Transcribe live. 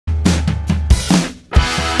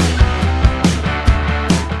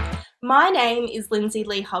My name is Lindsay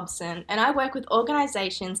Lee Hobson, and I work with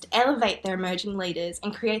organisations to elevate their emerging leaders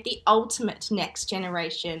and create the ultimate next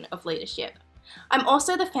generation of leadership. I'm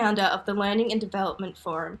also the founder of the Learning and Development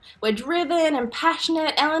Forum, where driven and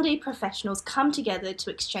passionate L&D professionals come together to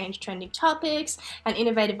exchange trending topics and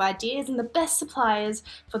innovative ideas and the best suppliers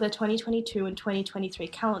for the 2022 and 2023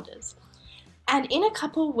 calendars. And in a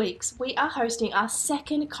couple of weeks, we are hosting our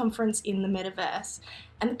second conference in the metaverse.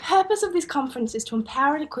 And the purpose of this conference is to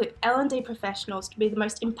empower and equip L&D professionals to be the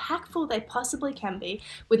most impactful they possibly can be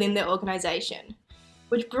within their organisation.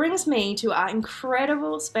 Which brings me to our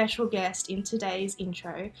incredible special guest in today's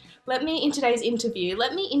interview. Let me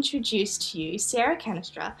introduce to you Sarah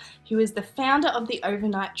Cannistra, who is the founder of the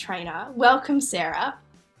Overnight Trainer. Welcome, Sarah.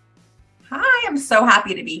 Hi, I'm so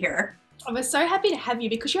happy to be here. We're so happy to have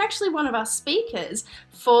you because you're actually one of our speakers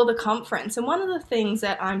for the conference. And one of the things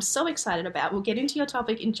that I'm so excited about, we'll get into your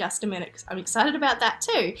topic in just a minute because I'm excited about that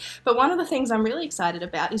too. But one of the things I'm really excited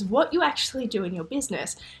about is what you actually do in your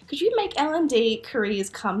business. Because you make L&D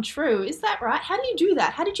careers come true. Is that right? How do you do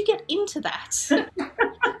that? How did you get into that?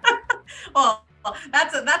 Well,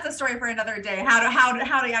 that's a story for another day. How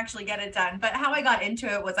to actually get it done. But how I got into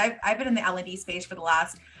it was I've been in the L&D space for the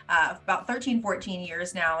last about 13, 14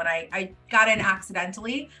 years now. And I got in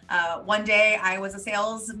accidentally. One day I was a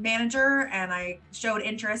sales manager and I showed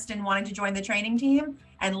interest in wanting to join the training team.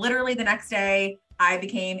 And literally the next day I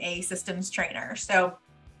became a systems trainer. So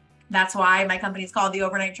that's why my company is called the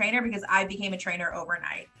Overnight Trainer, because I became a trainer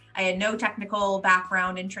overnight. I had no technical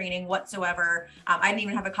background in training whatsoever. I didn't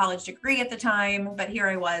even have a college degree at the time, but here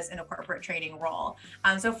I was in a corporate training role.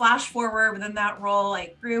 So flash forward, within that role,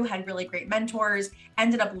 I grew, had really great mentors,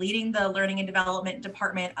 ended up leading the learning and development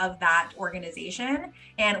department of that organization,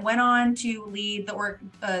 and went on to lead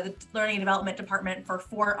the learning and development department for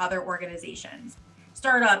 4 other organizations,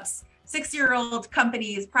 startups, 6-year-old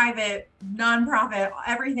companies, private, nonprofit,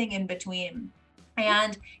 everything in between.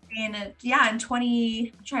 And in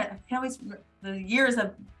 20, the years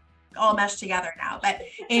have all meshed together now, but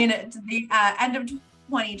in the end of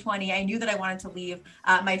 2020, I knew that I wanted to leave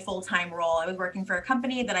my full-time role. I was working for a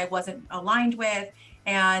company that I wasn't aligned with,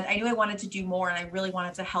 and I knew I wanted to do more, and I really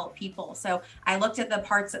wanted to help people. So I looked at the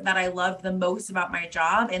parts that I loved the most about my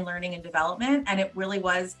job in learning and development, and it really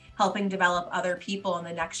was helping develop other people in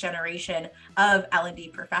the next generation of L&D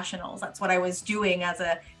professionals. That's what I was doing as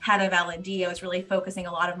a head of L&D. I was really focusing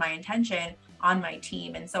a lot of my intention on my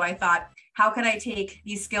team. And so I thought, how could I take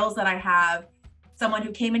these skills that I have, someone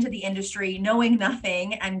who came into the industry knowing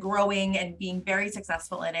nothing and growing and being very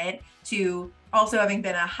successful in it, to also having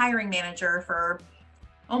been a hiring manager for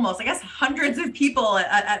almost, hundreds of people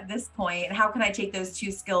at this point. How can I take those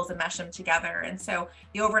 2 skills and mesh them together? And so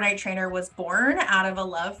the Overnight Trainer was born out of a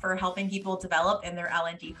love for helping people develop in their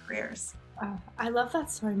L&D careers. Oh, I love that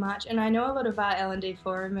so much. And I know a lot of our L&D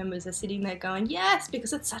forum members are sitting there going, yes,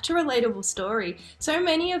 because it's such a relatable story. So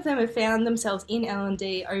many of them have found themselves in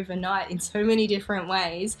L&D overnight in so many different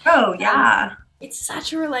ways. Oh, yeah. It's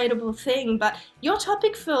such a relatable thing. But your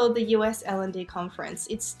topic for the US L&D conference,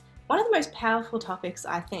 it's one of the most powerful topics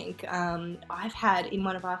I think I've had in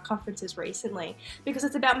one of our conferences recently, because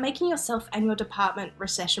it's about making yourself and your department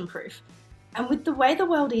recession proof. And with the way the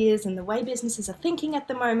world is and the way businesses are thinking at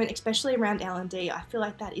the moment, especially around L&D, I feel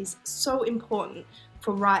like that is so important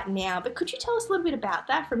for right now. But could you tell us a little bit about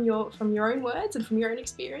that from your own words and from your own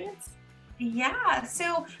experience? Yeah.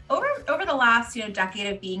 So over the last decade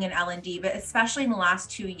of being in L&D, but especially in the last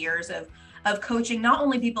 2 years of coaching not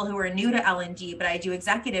only people who are new to L&D, but I do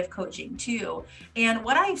executive coaching too. And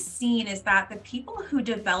what I've seen is that the people who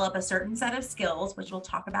develop a certain set of skills, which we'll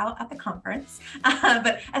talk about at the conference,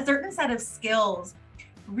 but a certain set of skills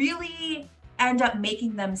really end up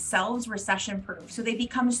making themselves recession proof. So they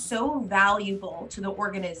become so valuable to the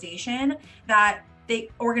organization that the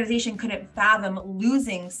organization couldn't fathom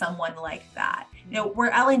losing someone like that. Where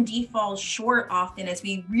L&D falls short often is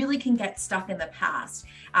we really can get stuck in the past.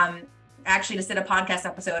 Actually just did a podcast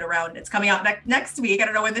episode around, it's coming out next week, I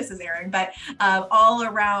don't know when this is airing, but all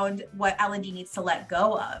around what L&D needs to let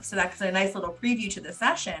go of. So that's a nice little preview to the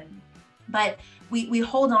session. But we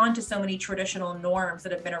hold on to so many traditional norms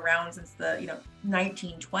that have been around since the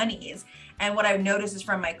 1920s. And what I've noticed is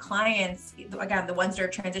from my clients, again, the ones that are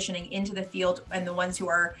transitioning into the field and the ones who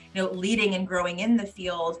are leading and growing in the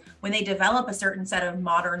field, when they develop a certain set of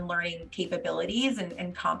modern learning capabilities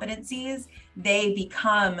and competencies, they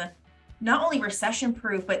become not only recession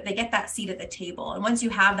proof, but they get that seat at the table. And once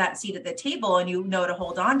you have that seat at the table and you know to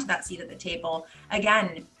hold on to that seat at the table,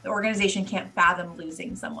 again, the organization can't fathom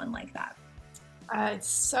losing someone like that. It's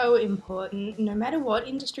so important, no matter what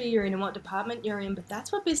industry you're in and what department you're in, but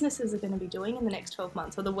that's what businesses are going to be doing in the next 12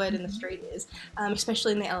 months, or the word in the street is,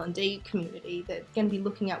 especially in the L&D community, they're going to be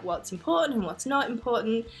looking at what's important and what's not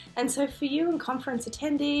important. And so for you and conference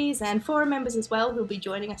attendees and forum members as well who'll be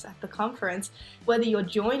joining us at the conference, whether you're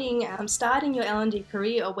joining, starting your L&D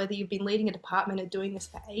career, or whether you've been leading a department and doing this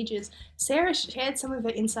for ages, Sarah shared some of her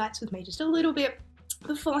insights with me just a little bit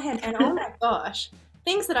beforehand, and oh my gosh,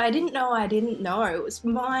 things that I didn't know. It was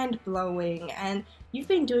mind blowing. And you've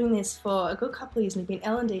been doing this for a good couple of years, and you've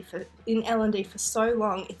been in L&D for so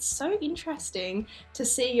long. It's so interesting to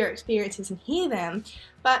see your experiences and hear them.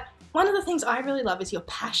 But one of the things I really love is your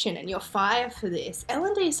passion and your fire for this.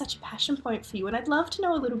 L&D is such a passion point for you, and I'd love to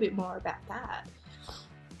know a little bit more about that.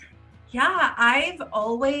 Yeah, I've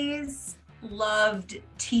always loved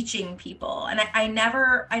teaching people, and I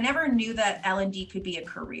never knew that L&D could be a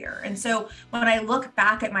career. And so when I look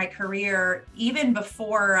back at my career, even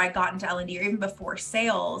before I got into L&D or even before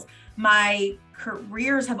sales, my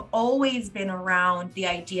careers have always been around the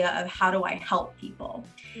idea of how do I help people.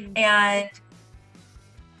 And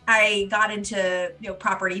I got into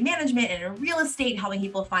property management and real estate, helping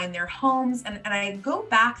people find their homes. And I go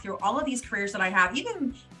back through all of these careers that I have,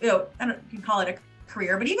 even, I don't, you can call it a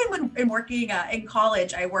career, but even when in working in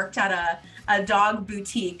college, I worked at a dog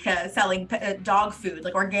boutique selling dog food,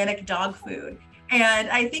 like organic dog food. And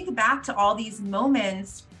I think back to all these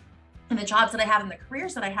moments and the jobs that I have and the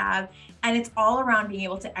careers that I have, and it's all around being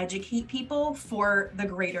able to educate people for the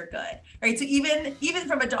greater good, right? So even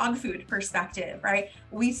from a dog food perspective, right?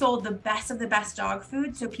 We sold the best of the best dog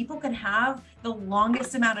food so people can have the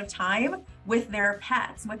longest amount of time with their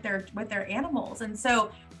pets, with their animals. And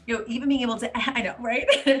so, even being able to, I know, right?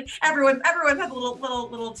 everyone has a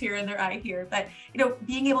little tear in their eye here, but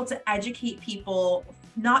being able to educate people,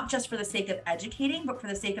 not just for the sake of educating, but for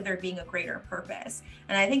the sake of there being a greater purpose.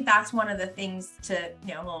 And I think that's one of the things to,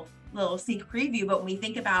 little sneak preview, but when we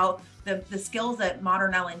think about the skills that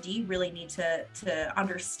modern L&D really need to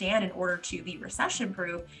understand in order to be recession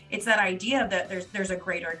proof, it's that idea that there's a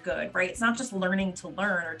greater good, right? It's not just learning to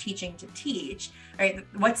learn or teaching to teach, right?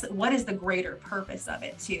 What is the greater purpose of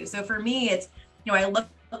it too? So for me, it's, I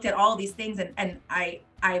looked at all of these things, and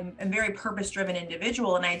I'm a very purpose-driven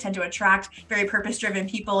individual, and I tend to attract very purpose-driven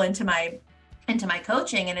people into my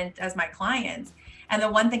coaching and as my clients. And the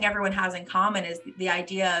one thing everyone has in common is the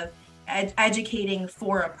idea of educating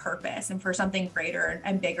for a purpose and for something greater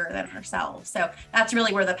and bigger than ourselves. So that's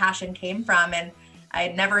really where the passion came from. And I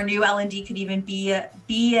never knew L&D could even be a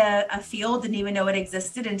field, didn't even know it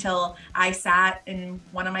existed until I sat in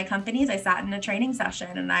one of my companies. I sat in a training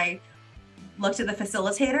session and I looked at the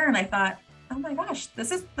facilitator and I thought, oh my gosh,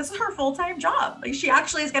 this is her full-time job. Like, she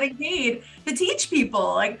actually is getting paid to teach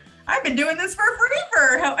people. Like, I've been doing this for free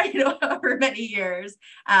for however many years.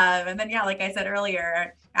 And then, yeah, like I said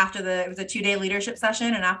earlier, it was a 2-day leadership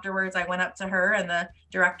session. And afterwards I went up to her and the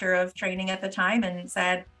director of training at the time and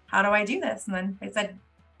said, how do I do this? And then they said,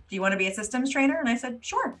 do you want to be a systems trainer? And I said,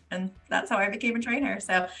 sure. And that's how I became a trainer.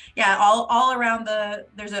 So yeah, all around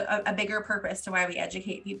there's a bigger purpose to why we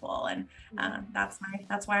educate people. And that's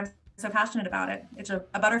why I'm so passionate about it. It's a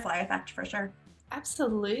butterfly effect for sure.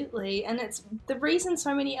 Absolutely. And it's the reason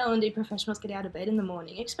so many L&D professionals get out of bed in the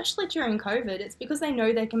morning, especially during COVID. It's because they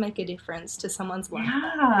know they can make a difference to someone's life.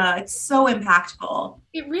 Yeah, it's so impactful.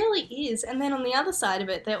 It really is. And then on the other side of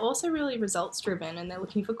it, they're also really results driven, and they're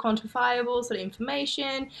looking for quantifiable sort of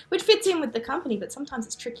information, which fits in with the company, but sometimes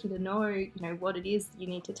it's tricky to know, what it is you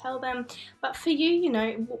need to tell them. But for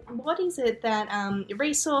you, what is it that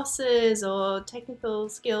resources or technical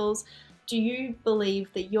skills do you believe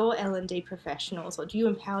that your L&D professionals, or do you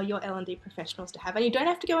empower your L&D professionals to have? And you don't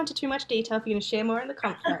have to go into too much detail if you're going to share more in the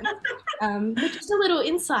conference. But just a little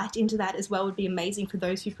insight into that as well would be amazing for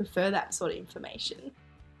those who prefer that sort of information.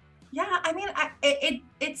 Yeah, I mean,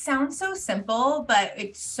 it sounds so simple, but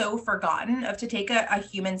it's so forgotten to take a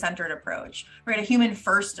human-centered approach, right? A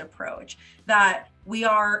human-first approach, that we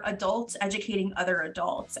are adults educating other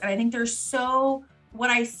adults. And I think what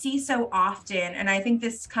I see so often, and I think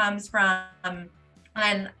this comes from,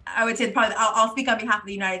 and I would say probably, I'll speak on behalf of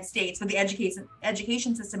the United States, but the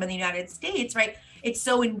education system in the United States, right? It's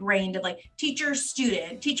so ingrained of like teacher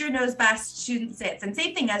knows best, student sits, and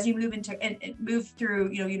same thing as you move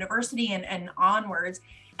through, university and onwards.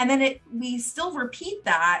 And then we still repeat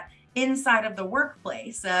that inside of the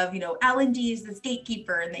workplace of, L&D is this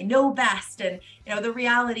gatekeeper and they know best. And, the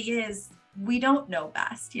reality is, we don't know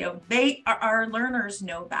best. Our learners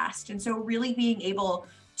know best. And so really being able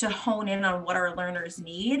to hone in on what our learners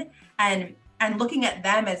need and looking at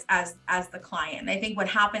them as the client. And I think what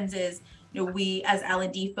happens is we as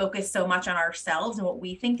L&D focus so much on ourselves and what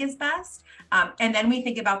we think is best. And then we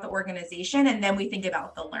think about the organization, and then we think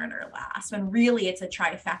about the learner last, when really it's a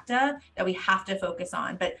trifecta that we have to focus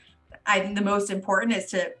on. But I think the most important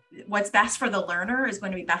is what's best for the learner is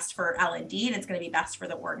going to be best for L&D, and it's going to be best for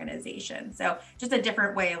the organization. So just a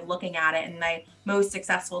different way of looking at it. And my most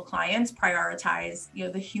successful clients prioritize,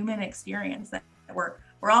 the human experience, that we're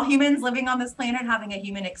all humans living on this planet, having a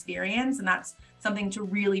human experience. And that's something to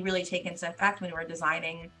really, really take into effect when we're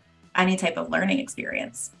designing any type of learning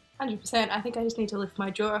experience. 100%. I think I just need to lift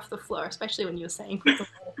my jaw off the floor, especially when you were saying put the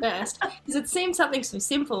learner first, because it seems something so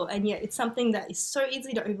simple, and yet it's something that is so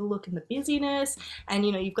easy to overlook in the busyness. And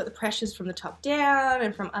you've got the pressures from the top down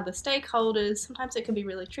and from other stakeholders. Sometimes it can be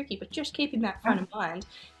really tricky, but just keeping that front of mind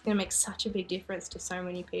is going to make such a big difference to so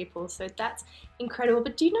many people. So that's incredible.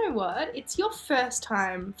 But do you know what? It's your first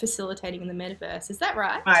time facilitating in the metaverse. Is that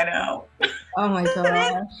right? I know. Oh my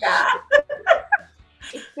god.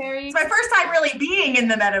 It's my first time really being in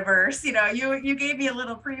the metaverse. You gave me a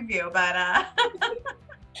little preview, but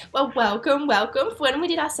Well, welcome. When we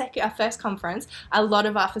did our first conference, a lot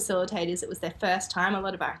of our facilitators, it was their first time. A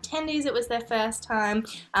lot of our attendees, it was their first time.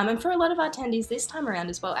 And for a lot of our attendees this time around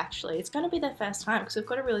as well, actually, it's going to be their first time, because we've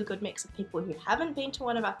got a really good mix of people who haven't been to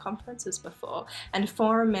one of our conferences before, and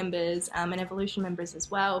forum members and evolution members as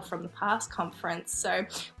well from the past conference. So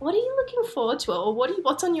what are you looking forward to, or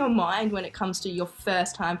what's on your mind when it comes to your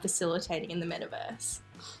first time facilitating in the metaverse?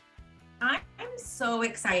 I'm so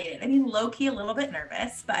excited. I mean, low-key a little bit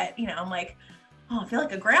nervous, but I'm like, I feel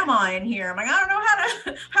like a grandma in here. I'm like, I don't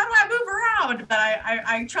know how do I move around? But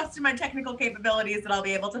I trust in my technical capabilities that I'll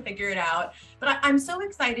be able to figure it out. But I'm so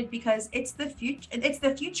excited because it's the future. It's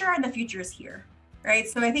the future, and the future is here, right?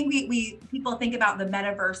 So I think people think about the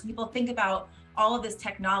metaverse. People think about all of this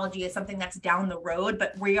technology as something that's down the road,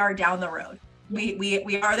 but we are down the road.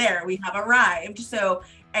 We are there. We have arrived. So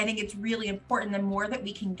I think it's really important. The more that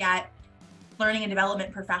we can get learning and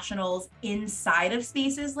development professionals inside of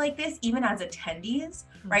spaces like this, even as attendees,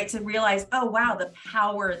 right, to realize, oh, wow, the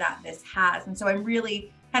power that this has. And so I'm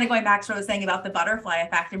really kind of going back to what I was saying about the butterfly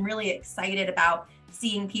effect. I'm really excited about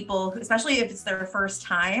seeing people, especially if it's their first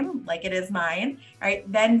time, like it is mine, right,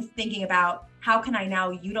 then thinking about how can I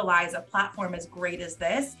now utilize a platform as great as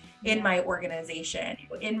this in my organization,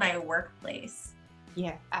 in my workplace.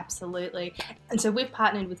 Yeah, absolutely. And so we've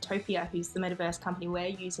partnered with Topia, who's the metaverse company we're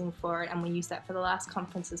using for it, and we use that for the last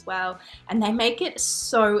conference as well. And they make it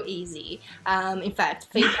so easy. In fact,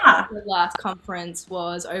 feedback for the last conference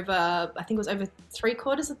was over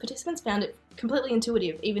 3/4 of participants found it completely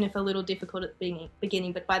intuitive, even if a little difficult at the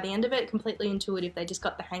beginning, but by the end of it, completely intuitive. They just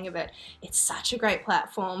got the hang of it. It's such a great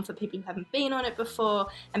platform for people who haven't been on it before,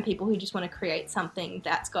 and people who just want to create something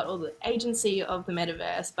that's got all the agency of the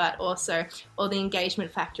metaverse, but also all the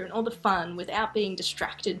engagement factor and all the fun without being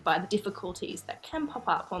distracted by the difficulties that can pop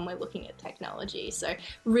up when we're looking at technology. So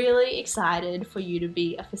really excited for you to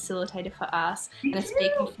be a facilitator for us and a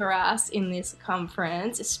speaker for us in this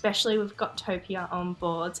conference, especially we've got Topia on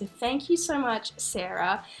board. So thank you so much,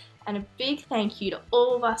 Sarah, and a big thank you to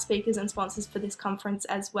all of our speakers and sponsors for this conference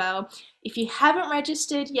as well. If you haven't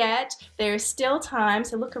registered yet, there is still time,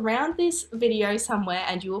 so look around this video somewhere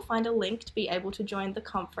and you will find a link to be able to join the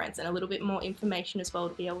conference, and a little bit more information as well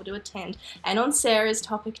to be able to attend, and on Sarah's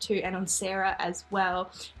topic too, and on Sarah as well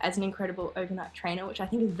as an incredible overnight trainer, which I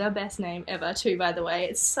think is the best name ever too, by the way.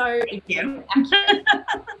 It's so accurate.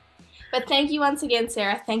 But thank you once again,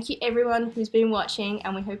 Sarah. Thank you everyone who's been watching,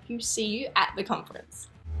 and we hope to see you at the conference.